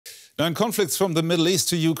Now, in conflicts from the Middle East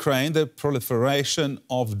to Ukraine, the proliferation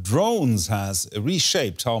of drones has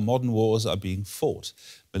reshaped how modern wars are being fought.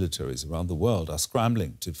 Militaries around the world are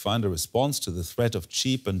scrambling to find a response to the threat of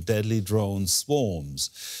cheap and deadly drone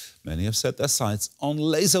swarms. Many have set their sights on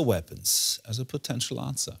laser weapons as a potential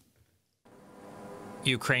answer.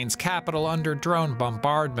 Ukraine's capital under drone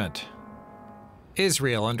bombardment.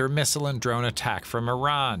 Israel under missile and drone attack from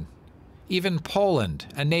Iran. Even Poland,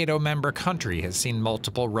 a NATO member country, has seen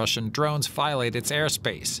multiple Russian drones violate its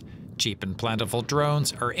airspace. Cheap and plentiful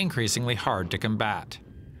drones are increasingly hard to combat.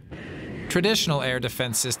 Traditional air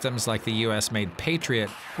defense systems like the US-made Patriot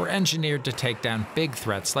were engineered to take down big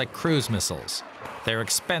threats like cruise missiles. They're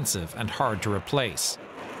expensive and hard to replace.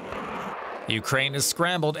 Ukraine has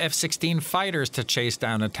scrambled F-16 fighters to chase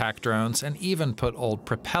down attack drones and even put old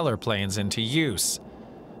propeller planes into use.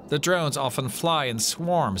 The drones often fly in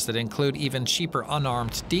swarms that include even cheaper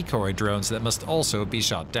unarmed decoy drones that must also be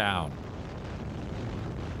shot down.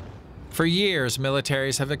 For years,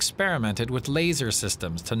 militaries have experimented with laser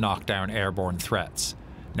systems to knock down airborne threats.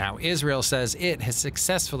 Now Israel says it has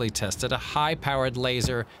successfully tested a high-powered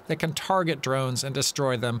laser that can target drones and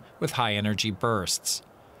destroy them with high-energy bursts.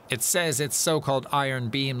 It says its so-called iron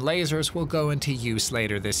beam lasers will go into use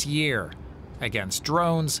later this year, against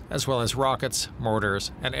drones as well as rockets,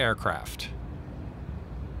 mortars, and aircraft.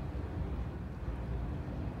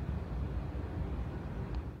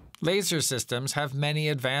 Laser systems have many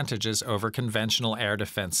advantages over conventional air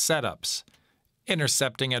defense setups.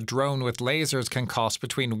 Intercepting a drone with lasers can cost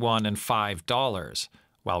between $1 and $5,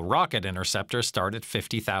 while rocket interceptors start at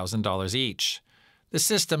 $50,000 each. The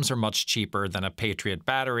systems are much cheaper than a Patriot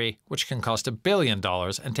battery, which can cost $1 billion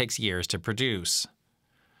and takes years to produce.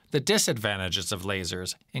 The disadvantages of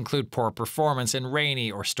lasers include poor performance in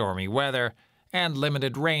rainy or stormy weather and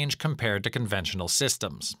limited range compared to conventional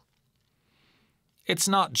systems. It's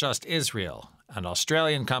not just Israel. An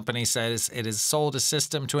Australian company says it has sold a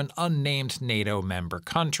system to an unnamed NATO member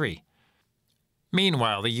country.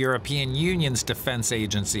 Meanwhile, the European Union's defense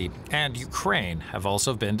agency and Ukraine have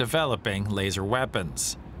also been developing laser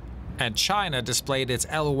weapons. And China displayed its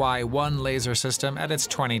LY-1 laser system at its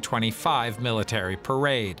 2025 military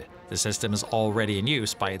parade. The system is already in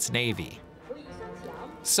use by its Navy.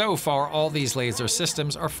 So far, all these laser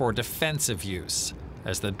systems are for defensive use,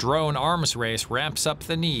 as the drone arms race ramps up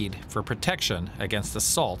the need for protection against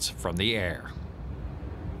assaults from the air.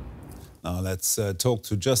 Now let's talk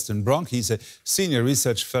to Justin Bronk. He's a senior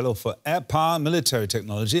research fellow for air power and military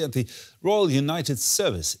technology at the Royal United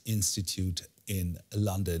Service Institute in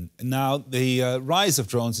London. Now, the rise of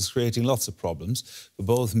drones is creating lots of problems for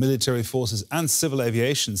both military forces and civil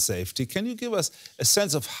aviation safety. Can you give us a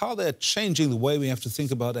sense of how they're changing the way we have to think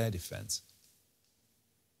about air defense?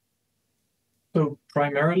 So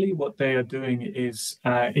primarily what they are doing is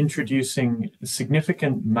introducing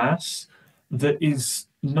significant mass that is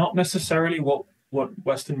not necessarily what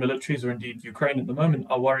Western militaries or indeed Ukraine at the moment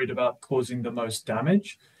are worried about causing the most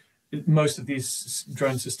damage. Most of these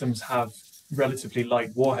drone systems have relatively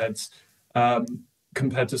light warheads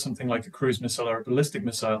compared to something like a cruise missile or a ballistic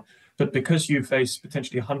missile. But because you face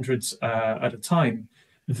potentially hundreds at a time,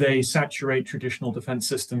 they saturate traditional defense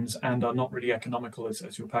systems and are not really economical,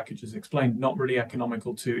 as your package has explained, not really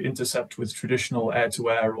economical to intercept with traditional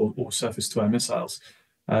air-to-air or surface-to-air missiles.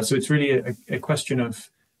 So it's really a question of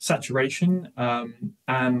saturation,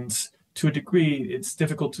 and to a degree, it's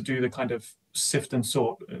difficult to do the kind of sift and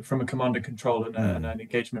sort from a command and control and an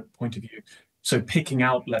engagement point of view. So picking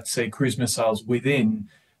out, let's say, cruise missiles within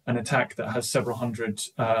an attack that has several hundred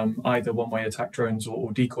either one-way attack drones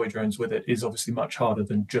or decoy drones with it is obviously much harder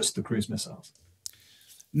than just the cruise missiles.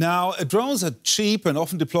 Now, drones are cheap and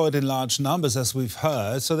often deployed in large numbers, as we've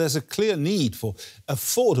heard, so there's a clear need for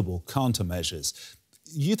affordable countermeasures.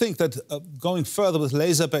 You think that going further with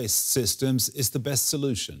laser-based systems is the best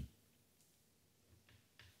solution?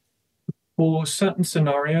 For certain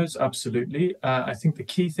scenarios, absolutely. I think the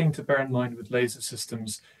key thing to bear in mind with laser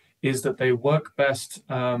systems is that they work best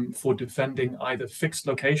for defending either fixed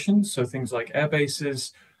locations, so things like air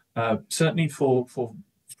bases, certainly for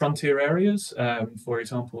frontier areas. For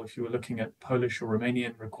example, if you were looking at Polish or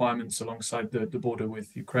Romanian requirements alongside the border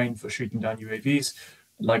with Ukraine for shooting down UAVs,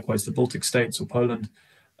 likewise the Baltic states or Poland,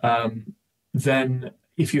 then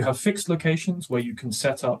if you have fixed locations where you can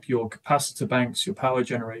set up your capacitor banks, your power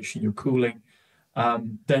generation, your cooling,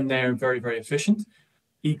 then they're very, very efficient.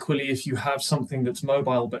 Equally, if you have something that's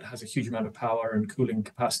mobile but has a huge amount of power and cooling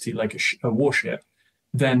capacity like a warship,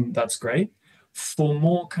 then that's great. For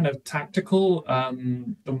more kind of tactical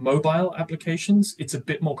mobile applications, it's a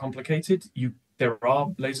bit more complicated. There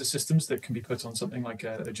are laser systems that can be put on something like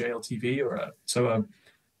a JLTV or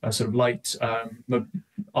a sort of light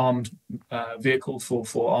armed vehicle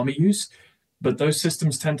for army use. But those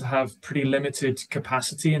systems tend to have pretty limited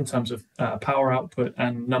capacity in terms of power output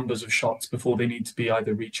and numbers of shots before they need to be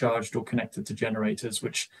either recharged or connected to generators,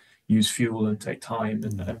 which use fuel and take time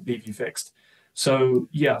and leave you fixed. So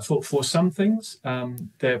yeah, for some things,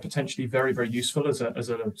 they're potentially very, very useful as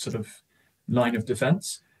a sort of line of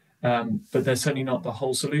defense, but they're certainly not the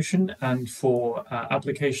whole solution. And for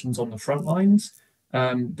applications on the front lines,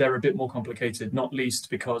 they're a bit more complicated, not least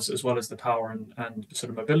because, as well as the power and sort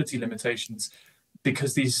of mobility limitations,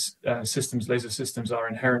 because these laser systems are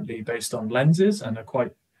inherently based on lenses and are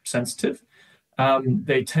quite sensitive,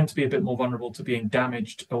 they tend to be a bit more vulnerable to being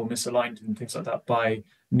damaged or misaligned and things like that by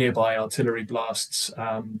nearby artillery blasts,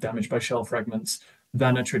 damaged by shell fragments,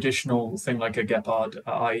 than a traditional thing like a Gepard,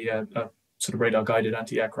 i.e. a sort of radar-guided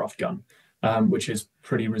anti-aircraft gun, which is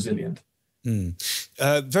pretty resilient.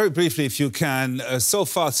 Very briefly, if you can, so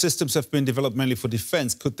far systems have been developed mainly for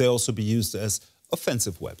defense. Could they also be used as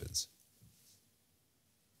offensive weapons?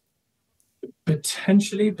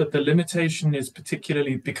 Potentially, but the limitation is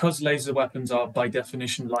particularly because laser weapons are by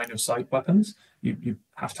definition line of sight weapons. You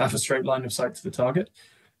have to have a straight line of sight to the target.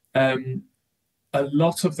 A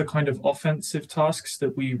lot of the kind of offensive tasks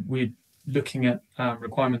that we're looking at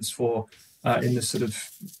requirements for in this sort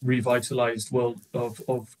of revitalized world of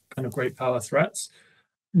kind of great power threats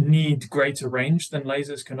need greater range than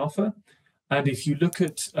lasers can offer. And if you look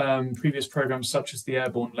at previous programs such as the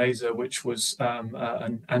airborne laser, which was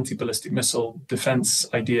an anti-ballistic missile defense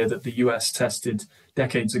idea that the US tested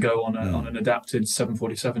decades ago on an adapted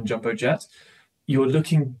 747 jumbo jet, you're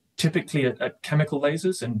looking typically at chemical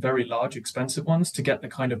lasers and very large, expensive ones to get the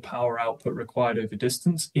kind of power output required over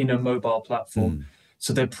distance in a mobile platform.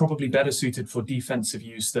 So they're probably better suited for defensive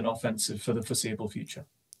use than offensive for the foreseeable future.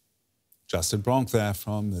 Justin Bronk there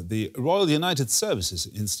from the Royal United Services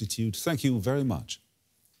Institute. Thank you very much.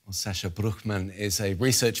 Well, Sascha Bruchman is a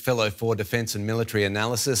research fellow for defence and military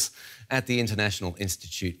analysis at the International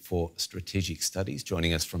Institute for Strategic Studies,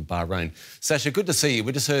 joining us from Bahrain. Sascha, good to see you.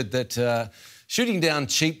 We just heard that shooting down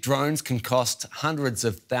cheap drones can cost hundreds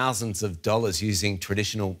of thousands of dollars using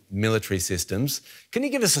traditional military systems. Can you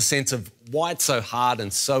give us a sense of why it's so hard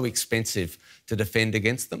and so expensive to defend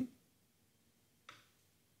against them?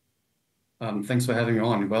 Thanks for having me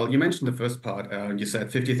on. Well, you mentioned the first part. You said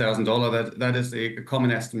 $50,000. That is a common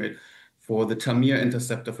estimate for the Tamir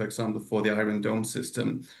interceptor, for example, for the Iron Dome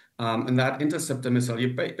system. And that interceptor missile,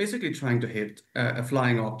 you're basically trying to hit a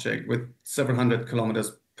flying object with several hundred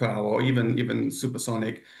kilometers per hour, or even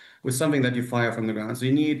supersonic, with something that you fire from the ground. So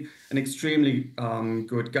you need an extremely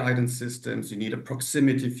good guidance systems. You need a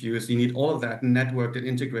proximity fuse. You need all of that networked and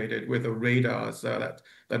integrated with a radar, so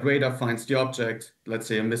that radar finds the object, let's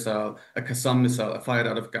say a missile, a Qassam missile fired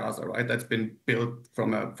out of Gaza, right? That's been built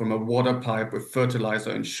from a water pipe with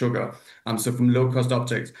fertilizer and sugar. So from low-cost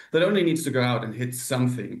objects, that only needs to go out and hit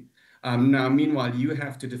something. Now, meanwhile, you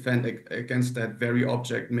have to defend against that very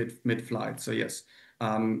object mid-flight. So yes,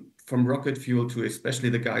 from rocket fuel to especially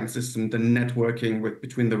the guidance system, the networking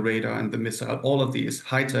between the radar and the missile, all of these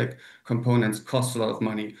high-tech components cost a lot of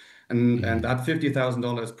money. And that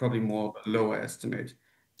 $50,000 is probably more of a lower estimate.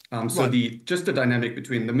 So just the dynamic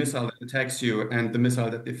between the missile that attacks you and the missile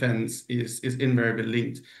that defends is invariably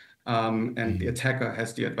linked, and the attacker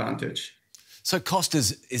has the advantage. So cost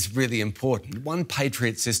is really important. One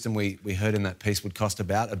Patriot system we heard in that piece would cost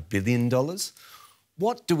about $1 billion.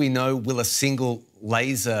 What do we know will a single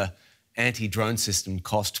laser anti-drone system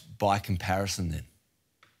cost by comparison then?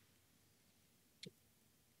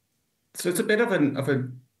 So it's a bit of a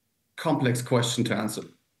complex question to answer.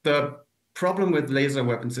 The problem with laser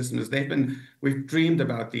weapon systems is we've dreamed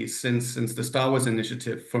about these since the Star Wars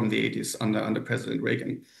initiative from the 80s under President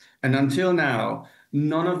Reagan. And until now,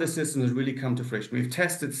 none of the systems has really come to fruition. We've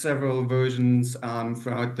tested several versions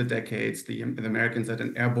throughout the decades. The Americans had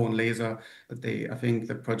an airborne laser that I think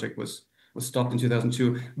the project was stopped in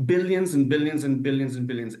 2002. Billions and billions and billions and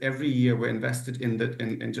billions every year were invested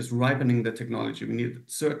in just ripening the technology. We need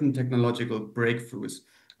certain technological breakthroughs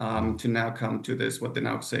to now come to this, what they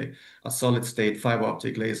now say, are solid-state fiber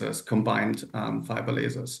optic lasers, combined fiber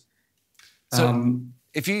lasers. So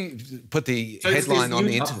if you put the headline on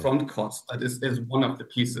the internet... upfront cost, that is one of the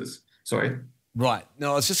pieces. Sorry. Right.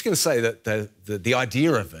 No, I was just going to say that the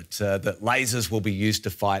idea of it, that lasers will be used to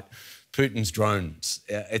fight Putin's drones,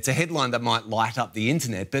 it's a headline that might light up the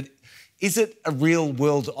internet, but is it a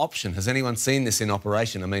real-world option? Has anyone seen this in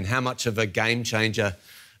operation? I mean, how much of a game changer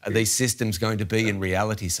are these systems going to be in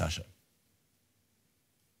reality, Sascha?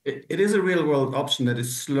 it is a real world option that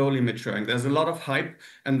is slowly maturing. There's a lot of hype,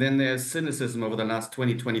 and then there's cynicism over the last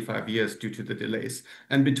 20, 25 years due to the delays.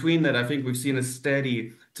 And between that, I think we've seen a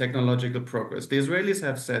steady technological progress. The Israelis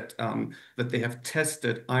have said that they have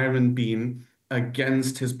tested Iron Beam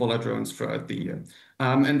against Hezbollah drones throughout the year.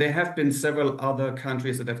 And there have been several other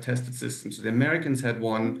countries that have tested systems. So the Americans had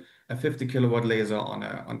one, a 50 kilowatt laser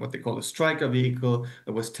on what they call a Striker vehicle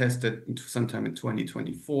that was tested sometime in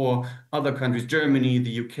 2024. Other countries, Germany,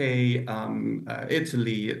 the UK,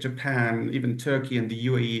 Italy, Japan, even Turkey and the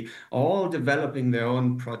UAE, are all developing their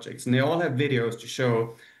own projects. And they all have videos to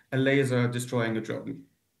show a laser destroying a drone.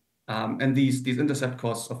 And these intercept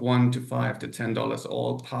costs of $1 to $5 to $10 are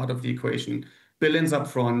all part of the equation. Billions up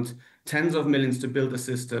front, tens of millions to build a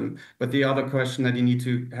system. But the other question that you need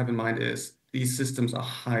to have in mind is these systems are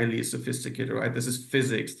highly sophisticated, right? This is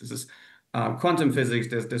physics. This is quantum physics.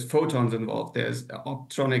 There's photons involved. There's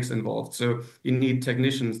optronics involved. So you need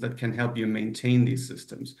technicians that can help you maintain these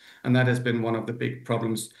systems. And that has been one of the big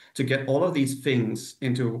problems, to get all of these things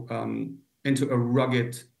into a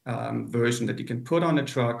rugged version that you can put on a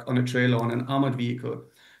truck, on a trailer, on an armored vehicle.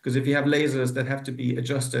 Because if you have lasers that have to be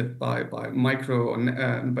adjusted by micro or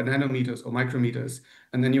by nanometers or micrometers,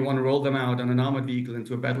 and then you want to roll them out on an armored vehicle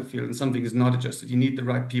into a battlefield and something is not adjusted, you need the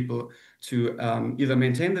right people to either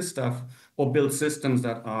maintain this stuff or build systems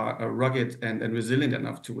that are rugged and resilient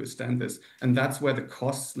enough to withstand this. And that's where the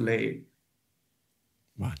costs lay.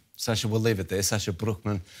 Right. Sascha, we'll leave it there. Sascha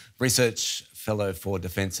Bruchman, Research Fellow for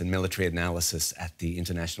Defence and Military Analysis at the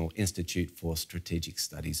International Institute for Strategic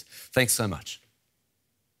Studies. Thanks so much.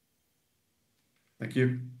 Thank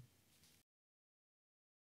you.